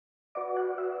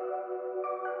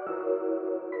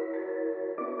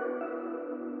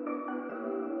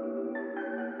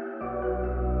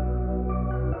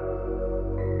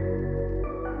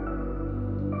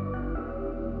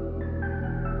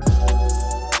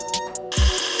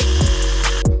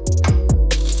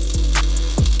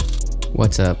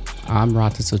What's up? I'm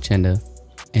Ratha Sochenda,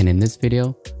 and in this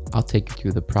video, I'll take you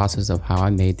through the process of how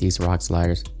I made these rock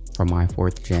sliders for my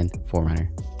 4th gen 4Runner.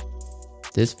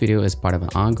 This video is part of an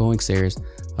ongoing series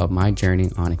of my journey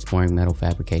on exploring metal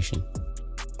fabrication.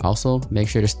 Also, make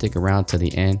sure to stick around to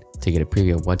the end to get a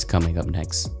preview of what's coming up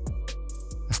next.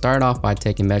 I started off by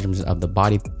taking measurements of the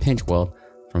body pinch weld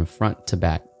from front to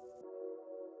back.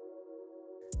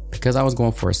 Because I was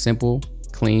going for a simple,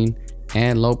 clean,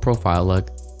 and low profile look,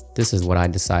 this is what I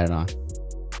decided on.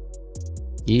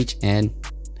 Each end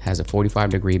has a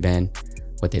 45-degree bend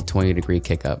with a 20-degree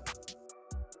kick up.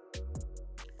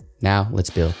 Now let's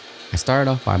build. I started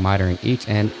off by mitering each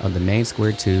end of the main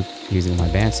square tube using my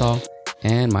bandsaw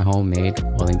and my homemade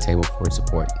welding table for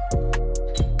support.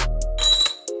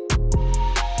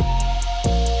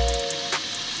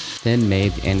 Then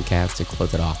made the end caps to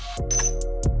close it off.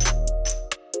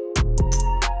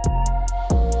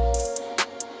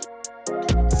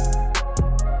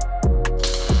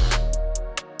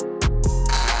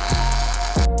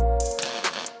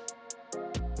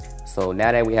 So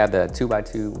now that we have the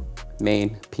 2x2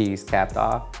 main piece capped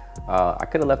off, I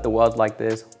could have left the welds like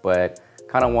this, but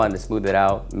kind of wanted to smooth it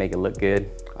out, make it look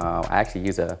good. I actually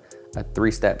use a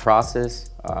 3-step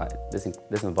process.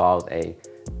 This involves a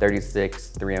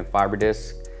 36 3M fiber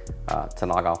disc to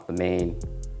knock off the main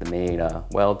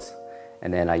welds,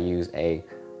 and then I use a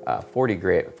 40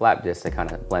 grit flap disc to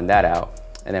kind of blend that out,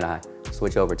 and then I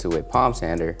switch over to a palm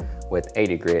sander with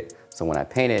 80 grit, so when I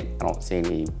paint it, I don't see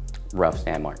any rough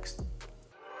sand marks.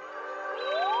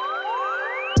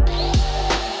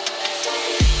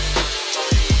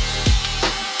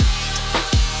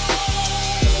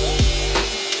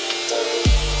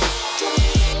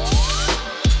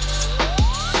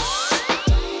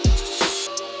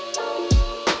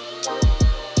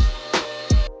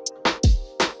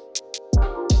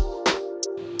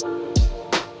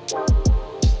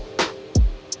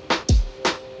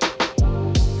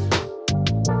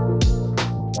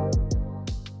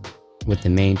 With the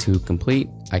main tube complete,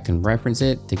 I can reference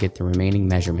it to get the remaining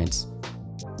measurements.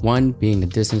 One being the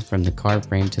distance from the card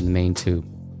frame to the main tube.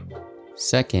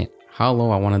 Second, how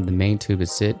low I wanted the main tube to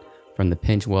sit from the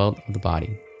pinch weld of the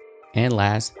body. And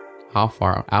last, how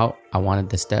far out I wanted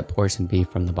the step portion to be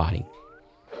from the body.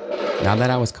 Now that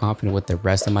I was confident with the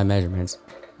rest of my measurements,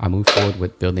 I moved forward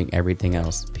with building everything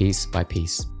else, piece by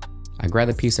piece. I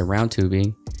grabbed a piece of round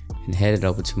tubing and headed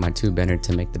over to my tube bender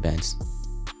to make the bends.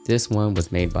 This one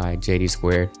was made by JD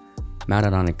Squared,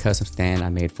 mounted on a custom stand I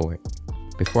made for it.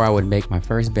 Before I would make my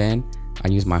first bend, I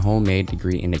used my homemade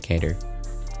degree indicator.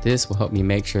 This will help me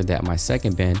make sure that my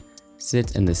second bend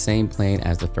sits in the same plane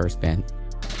as the first bend.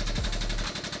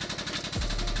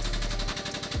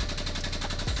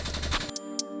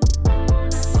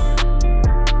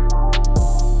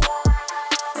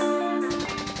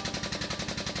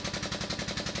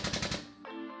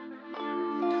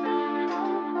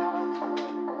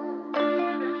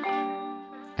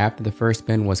 After the first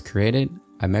bend was created,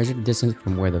 I measured the distance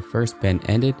from where the first bend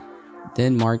ended,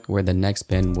 then marked where the next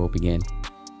bend will begin.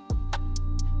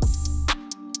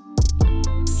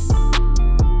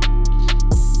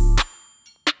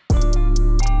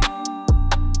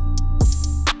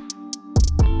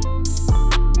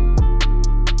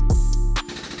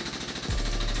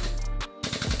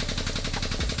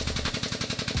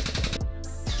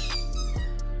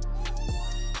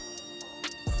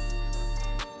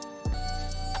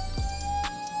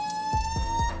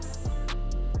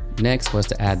 Next was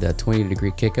to add the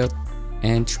 20-degree kick up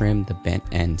and trim the bent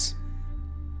ends.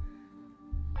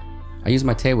 I used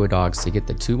my table dogs to get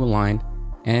the tube aligned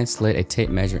and slid a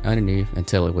tape measure underneath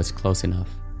until it was close enough.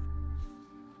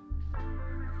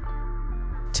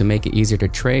 To make it easier to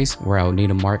trace where I would need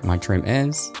to mark my trim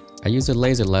ends, I used a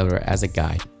laser leveler as a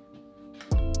guide.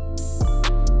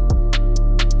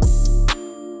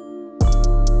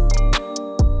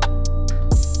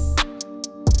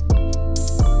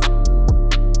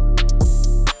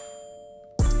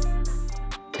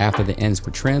 After the ends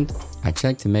were trimmed, I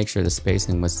checked to make sure the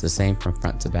spacing was the same from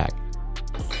front to back.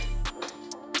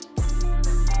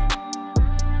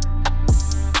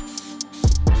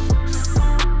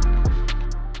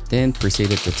 Then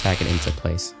proceeded to tack it into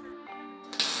place.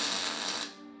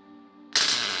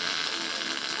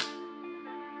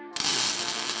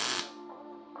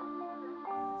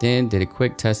 Then did a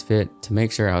quick test fit to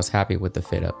make sure I was happy with the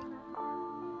fit up.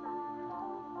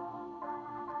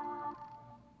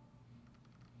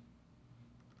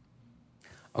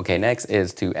 Okay, next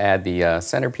is to add the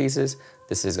center pieces.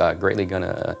 This is greatly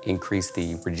gonna increase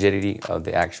the rigidity of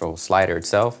the actual slider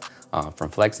itself from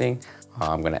flexing.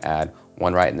 I'm gonna add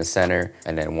one right in the center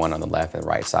and then one on the left and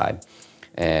right side.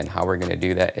 And how we're gonna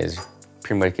do that is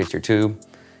pretty much get your tube,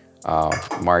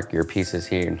 mark your pieces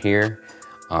here and here.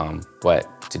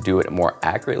 But to do it more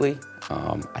accurately,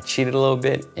 I cheated a little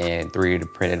bit and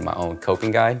 3D printed my own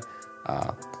coping guide,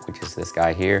 which is this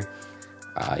guy here.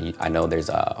 I know there's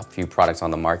a few products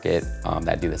on the market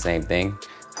that do the same thing.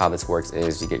 How this works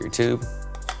is you get your tube,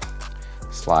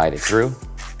 slide it through,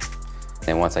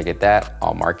 and once I get that,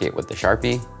 I'll mark it with the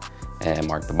Sharpie and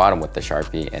mark the bottom with the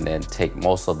Sharpie, and then take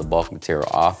most of the bulk material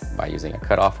off by using a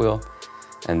cutoff wheel.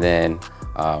 And then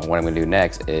what I'm gonna do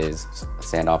next is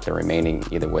sand off the remaining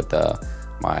either with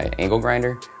my angle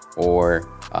grinder or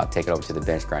take it over to the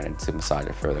bench grinder to massage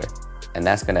it further. And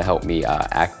that's gonna help me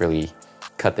accurately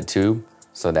cut the tube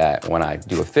so that when I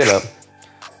do a fit up,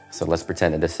 so let's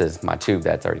pretend that this is my tube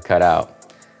that's already cut out,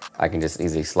 I can just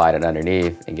easily slide it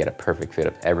underneath and get a perfect fit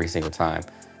up every single time.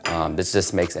 This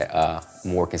just makes it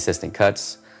more consistent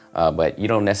cuts, but you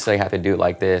don't necessarily have to do it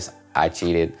like this. I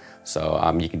cheated, so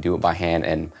you can do it by hand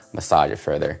and massage it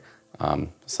further.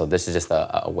 So this is just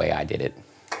a way I did it.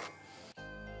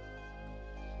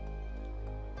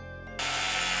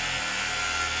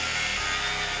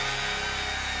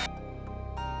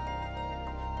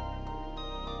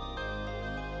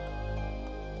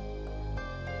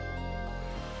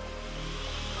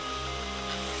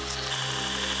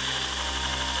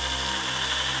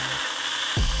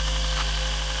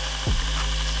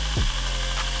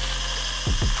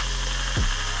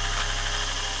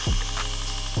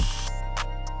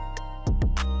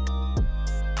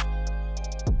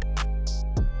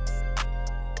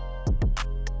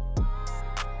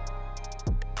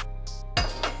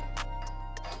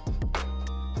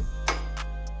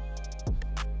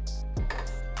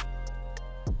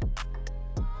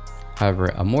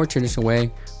 However, a more traditional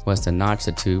way was to notch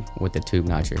the tube with the tube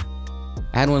notcher.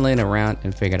 I had one laying around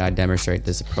and figured I'd demonstrate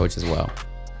this approach as well.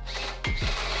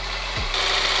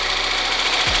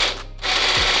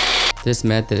 This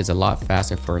method is a lot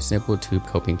faster for simple tube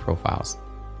coping profiles.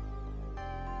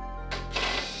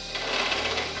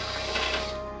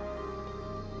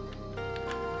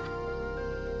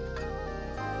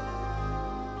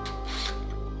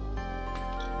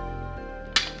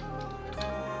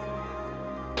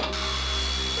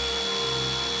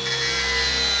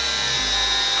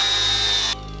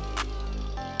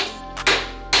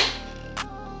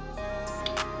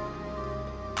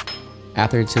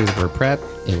 After the tubes were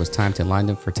prepped, it was time to line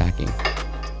them for tacking.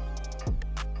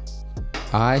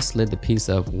 I slid the piece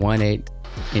of 1/8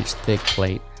 inch thick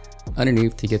plate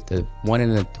underneath to get the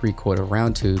 1 3/4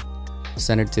 round tube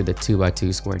centered to the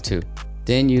 2x2 square tube.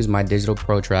 Then used my digital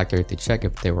protractor to check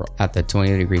if they were at the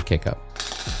 20-degree kick-up.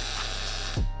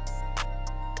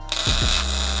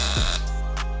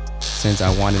 Since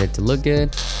I wanted it to look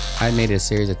good, I made a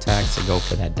series of tacks to go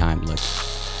for that dime look.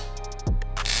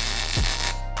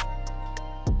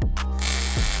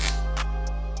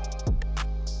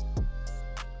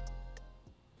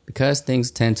 Because things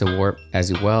tend to warp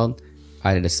as you weld,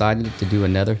 I decided to do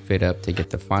another fit up to get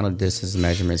the final distance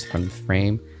measurements from the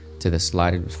frame to the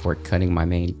slider before cutting my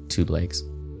main tube legs.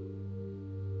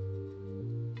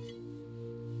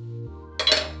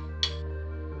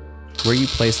 Where you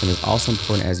place them is also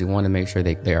important, as you want to make sure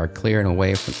they are clear and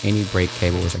away from any brake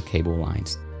cables or cable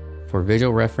lines. For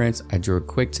visual reference, I drew a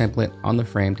quick template on the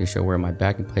frame to show where my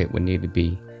backing plate would need to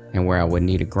be and where I would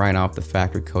need to grind off the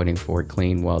factory coating for a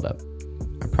clean weld up.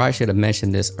 I probably should have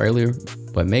mentioned this earlier,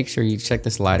 but make sure you check the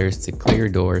sliders to clear your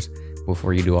doors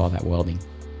before you do all that welding.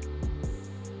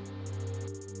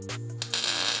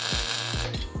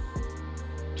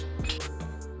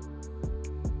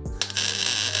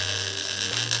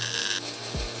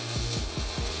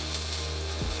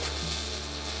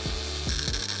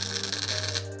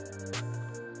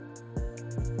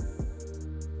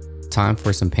 Time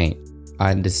for some paint.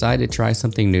 I decided to try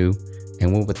something new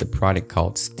and went with the product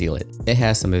called Steal It. It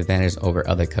has some advantage over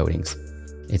other coatings.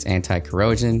 It's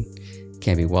anti-corrosion,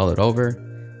 can be welded over,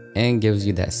 and gives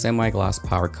you that semi-gloss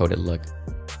powder-coated look.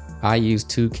 I used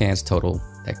 2 cans total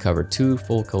that cover 2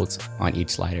 full coats on each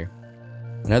slider.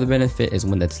 Another benefit is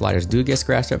when the sliders do get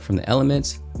scratched up from the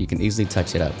elements, you can easily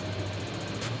touch it up.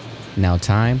 Now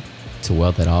time to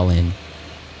weld it all in.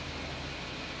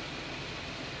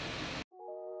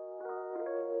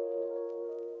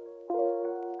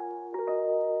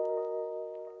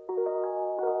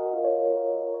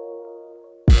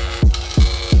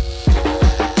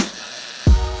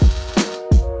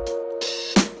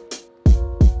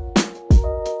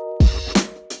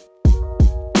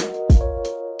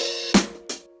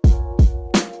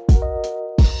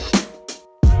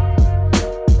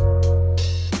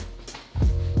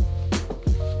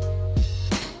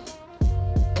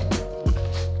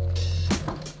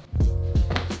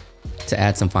 To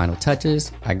add some final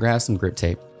touches, I grabbed some grip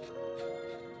tape.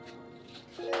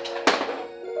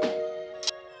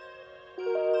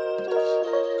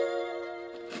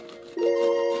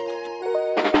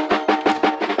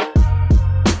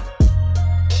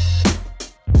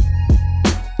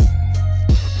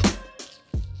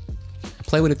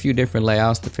 Play with a few different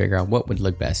layouts to figure out what would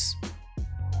look best.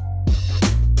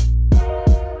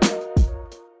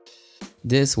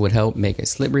 This would help make a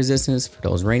slip resistance for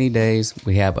those rainy days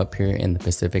we have up here in the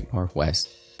Pacific Northwest.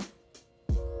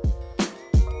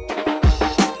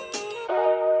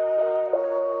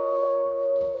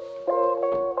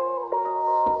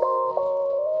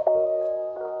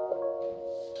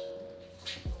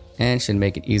 And should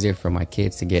make it easier for my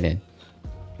kids to get in.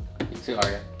 You too,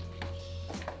 Arya.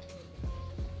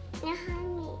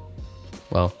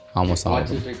 Well, almost all of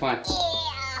them. 1, 2, 3, climb.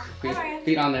 Yeah.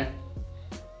 Feet on there.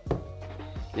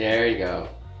 There you go.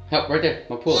 Help, right there.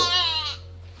 I'll pull it.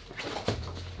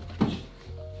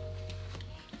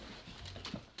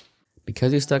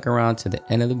 Because you stuck around to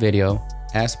the end of the video,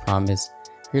 as promised,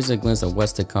 here's a glimpse of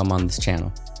what's to come on this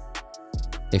channel.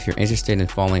 If you're interested in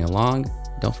following along,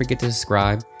 don't forget to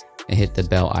subscribe and hit the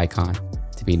bell icon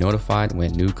to be notified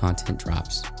when new content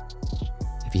drops.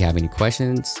 If you have any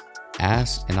questions,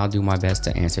 ask and I'll do my best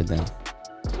to answer them.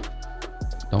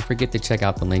 Don't forget to check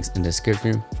out the links in the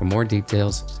description for more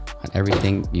details on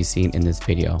everything you've seen in this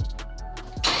video.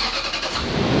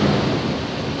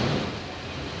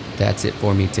 That's it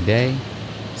for me today.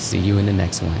 See you in the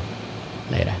next one.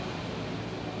 Later.